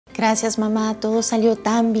Gracias, mamá. Todo salió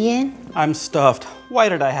tan bien. I'm stuffed. Why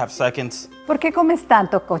did I have seconds? ¿Por qué comes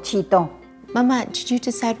tanto, Cochito? Mama, did you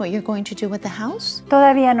decide what you're going to do with the house?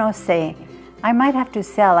 Todavía no sé. I might have to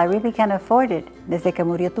sell. I really can't afford it. Desde que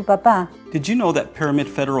murió tu papá. Did you know that Pyramid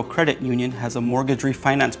Federal Credit Union has a mortgage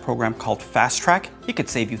refinance program called Fast Track? It could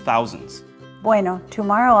save you thousands. Bueno,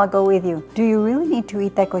 tomorrow I'll go with you. Do you really need to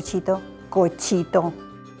eat that cochito? Cochito.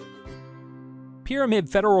 Pyramid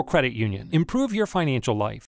Federal Credit Union. Improve your financial life.